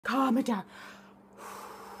calm it down.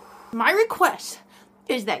 My request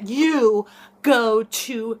is that you go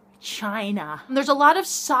to China. There's a lot of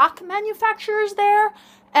sock manufacturers there,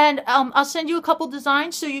 and I'll send you a couple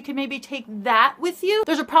designs so you can maybe take that with you.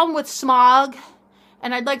 There's a problem with smog,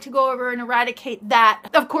 and I'd like to go over and eradicate that.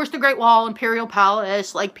 Of course, the Great Wall, Imperial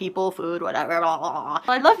Palace, like people, food, whatever. Blah, blah.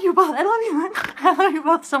 I love you both. I love you. I love you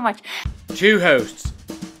both so much. 2 hosts,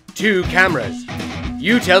 2 cameras.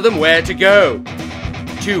 You tell them where to go.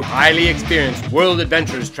 2 highly experienced world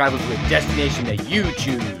adventurers travel to a destination that you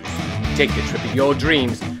choose. Take the trip of your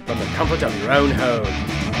dreams from the comfort of your own home.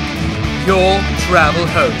 Your travel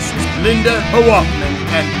hosts, Glenda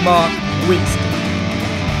and Mark Winston.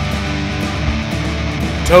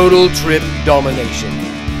 Total Trip Domination,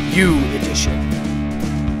 You Edition.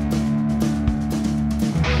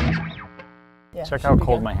 Yeah, check how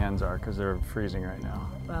cold my hands are, because they're freezing right now.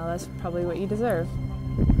 Well, that's probably what you deserve.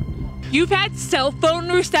 You've had cell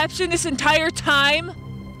phone reception this entire time?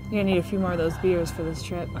 You're gonna need a few more of those beers for this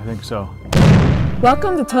trip. I think so.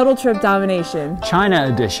 Welcome to Total Trip Domination, China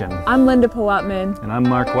Edition. I'm Linda Powatman. And I'm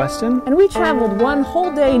Mark Weston. And we traveled one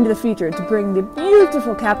whole day into the future to bring the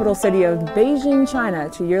beautiful capital city of Beijing, China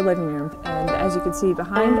to your living room. And as you can see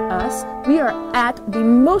behind us, we are at the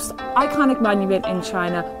most iconic monument in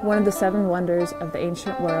China, one of the 7 wonders of the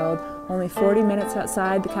ancient world, only 40 minutes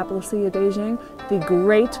outside the capital city of Beijing, the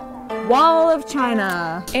Great Wall of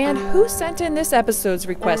China. And who sent in this episode's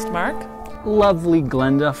request, Mark? Lovely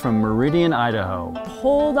Glenda from Meridian, Idaho.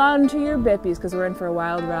 Hold on to your bippies, because we're in for a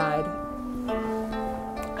wild ride.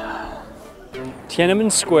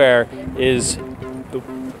 Tiananmen Square is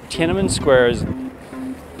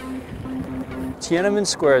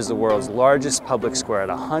the world's largest public square at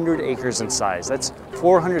 100 acres in size. That's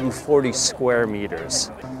 440 square meters.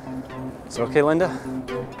 Is it okay, Linda?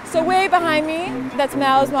 So way behind me, that's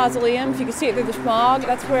Mao's mausoleum. If you can see it through the smog,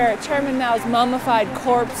 that's where Chairman Mao's mummified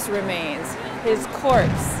corpse remains. His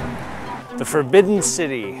corpse. The Forbidden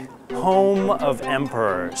City, home of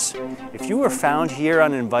emperors. If you were found here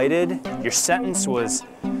uninvited, your sentence was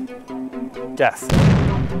death.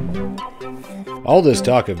 All this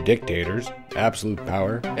talk of dictators, absolute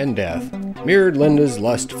power, and death mirrored Linda's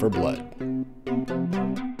lust for blood.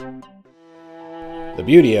 The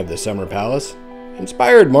beauty of the Summer Palace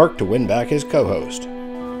inspired Mark to win back his co-host.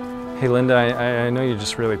 Hey Linda, I know you're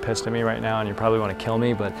just really pissed at me right now and you probably want to kill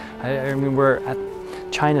me, but I mean, we're at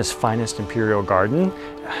China's finest imperial garden.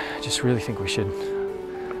 I just really think we should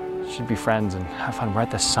be friends and have fun. We're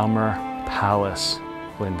at the Summer Palace,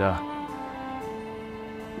 Linda.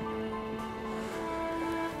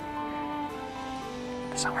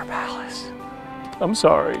 The Summer Palace. I'm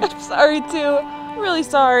sorry. I'm sorry too. I'm really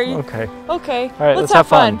sorry. Okay. Okay. All right, let's have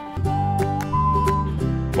fun.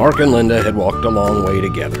 Mark and Linda had walked a long way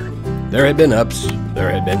together. There had been ups, there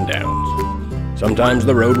had been downs. Sometimes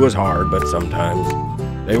the road was hard, but sometimes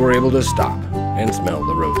they were able to stop and smell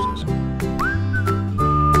the roses.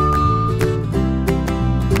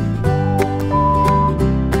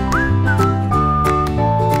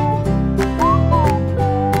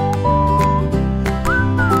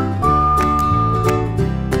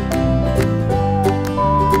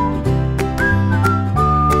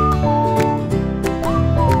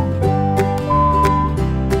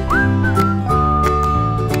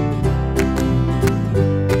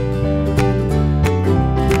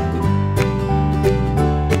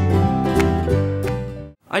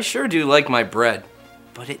 I sure do like my bread,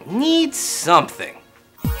 but it needs something.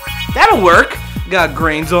 That'll work! Got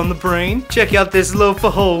grains on the brain. Check out this loaf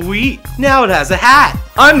of whole wheat. Now it has a hat.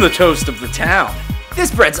 I'm the toast of the town. This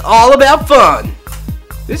bread's all about fun.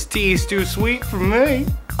 This tea's too sweet for me.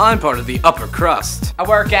 I'm part of the upper crust. I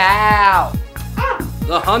work out.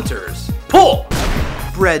 The hunters. Pull!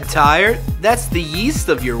 Bread tired? That's the yeast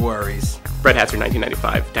of your worries. Bread hats are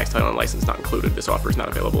 $19.95. Tax, title, and license not included. This offer is not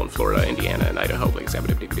available in Florida, Indiana, and Idaho.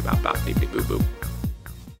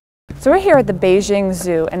 So we're here at the Beijing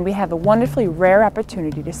Zoo, and we have a wonderfully rare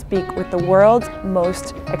opportunity to speak with the world's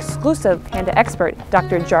most exclusive panda expert,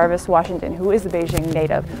 Dr. Jarvis Washington, who is a Beijing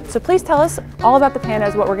native. So please tell us all about the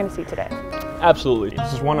pandas, what we're going to see today. Absolutely.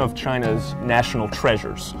 This is one of China's national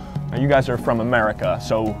treasures. Now, you guys are from America,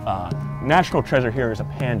 so national treasure here is a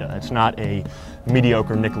panda. It's not a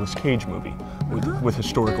mediocre Nicolas Cage movie with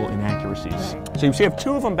historical inaccuracies. Right. So you see I have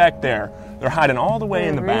 2 of them back there. They're hiding all the way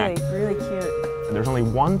in the back. Really cute. There's only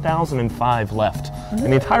 1,005 left in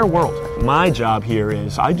the entire world. My job here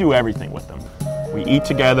is I do everything with them. We eat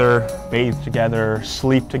together, bathe together,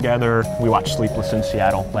 sleep together. We watched Sleepless in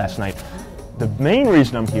Seattle last night. The main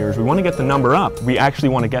reason I'm here is we want to get the number up. We actually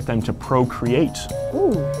want to get them to procreate.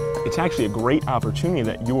 Ooh. It's actually a great opportunity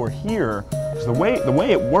that you're here So the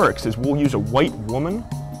way it works is we'll use a white woman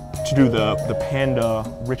to do the panda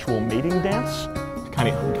ritual mating dance, to kind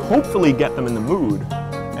of hopefully get them in the mood,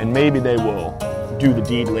 and maybe they will do the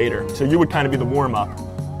deed later. So you would kind of be the warm-up.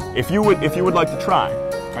 If you would like to try,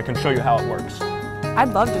 I can show you how it works. I'd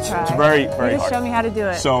love to try. It's very, very Just hard. show me how to do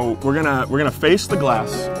it. So we're gonna face the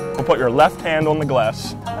glass. We'll put your left hand on the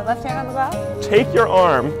glass. My left hand on the glass? Take your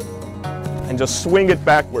arm and just swing it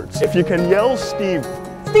backwards. If you can yell Steve,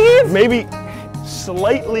 maybe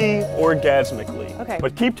slightly orgasmically. Okay.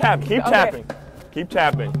 But keep tapping, keep tapping. Keep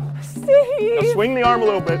tapping. Steve! Now swing the arm a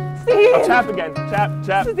little bit. Steve! Now tap again, tap,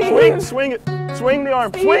 tap. Steve! Swing it. Swing the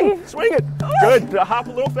arm, Steve! swing it. Good, hop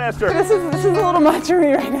a little faster. This is a little much for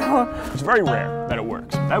me right now. It's very rare that it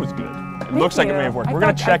works. That was good. It Thank looks like it you. may have worked. I We're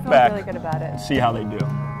gonna check feel back, really good about it. see how they do.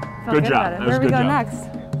 Felt Good job. about it. That was Where a are we good going job.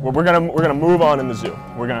 next? Well, we're gonna move on in the zoo.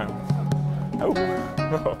 We're gonna.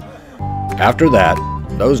 Oh. After that,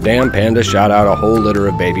 those damn pandas shot out a whole litter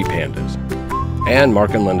of baby pandas. And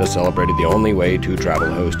Mark and Linda celebrated the only way two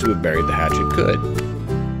travel hosts to have buried the hatchet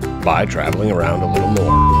could, by traveling around a little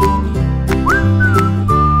more.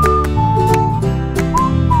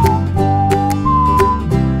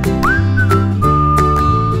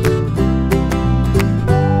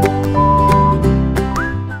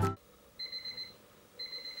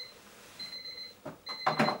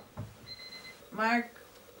 Mark,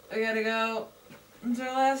 I gotta go. It's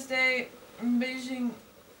our last day in Beijing.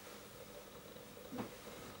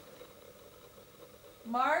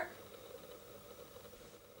 Mark?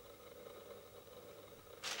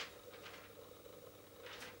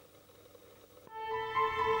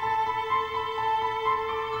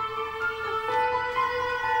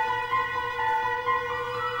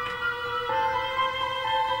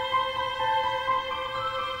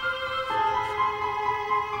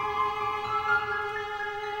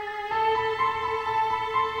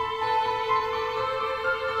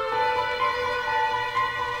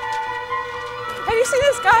 Have you seen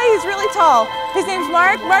this guy? He's really tall. His name's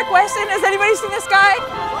Mark Weston. Has anybody seen this guy?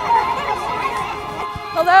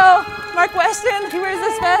 Hello, Mark Weston. He wears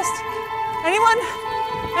this vest. Anyone?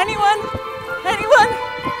 Anyone? Anyone?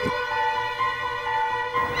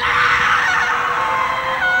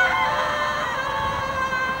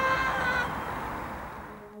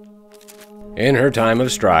 In her time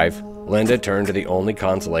of strife, Linda turned to the only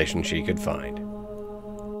consolation she could find: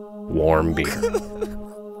 warm beer.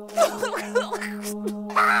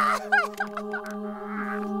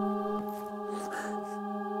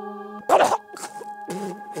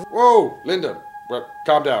 Whoa, Linda, well,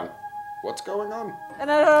 calm down. What's going on?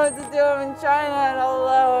 And I don't know what to do. I'm in China and all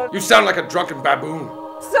alone. You sound like a drunken baboon.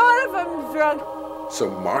 So what if I'm drunk?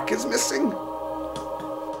 So Mark is missing?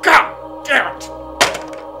 God damn it!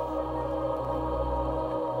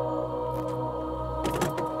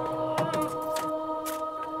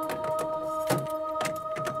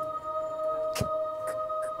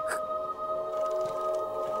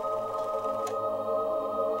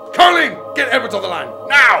 Carling, get Edwards on the line,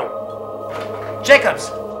 now!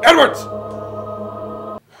 Jacobs! Edwards!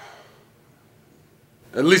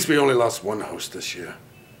 At least we only lost one host this year.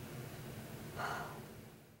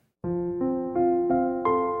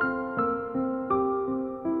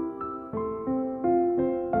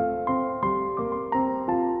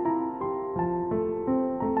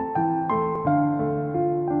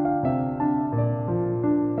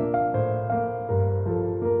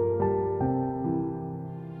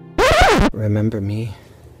 Remember me?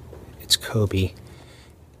 It's Kobe.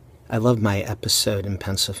 I love my episode in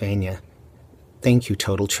Pennsylvania. Thank you,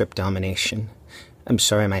 Total Trip Domination. I'm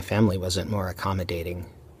sorry my family wasn't more accommodating.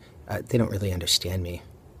 They don't really understand me.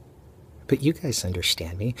 But you guys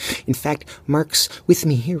understand me. In fact, Mark's with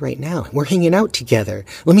me here right now. We're hanging out together.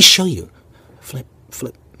 Let me show you. Flip,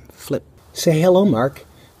 flip, flip. Say hello, Mark.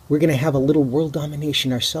 We're gonna have a little world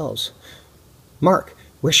domination ourselves. Mark,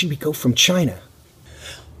 where should we go from China?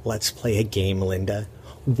 Let's play a game, Linda.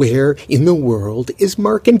 Where in the world is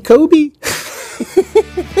Mark and Kobe?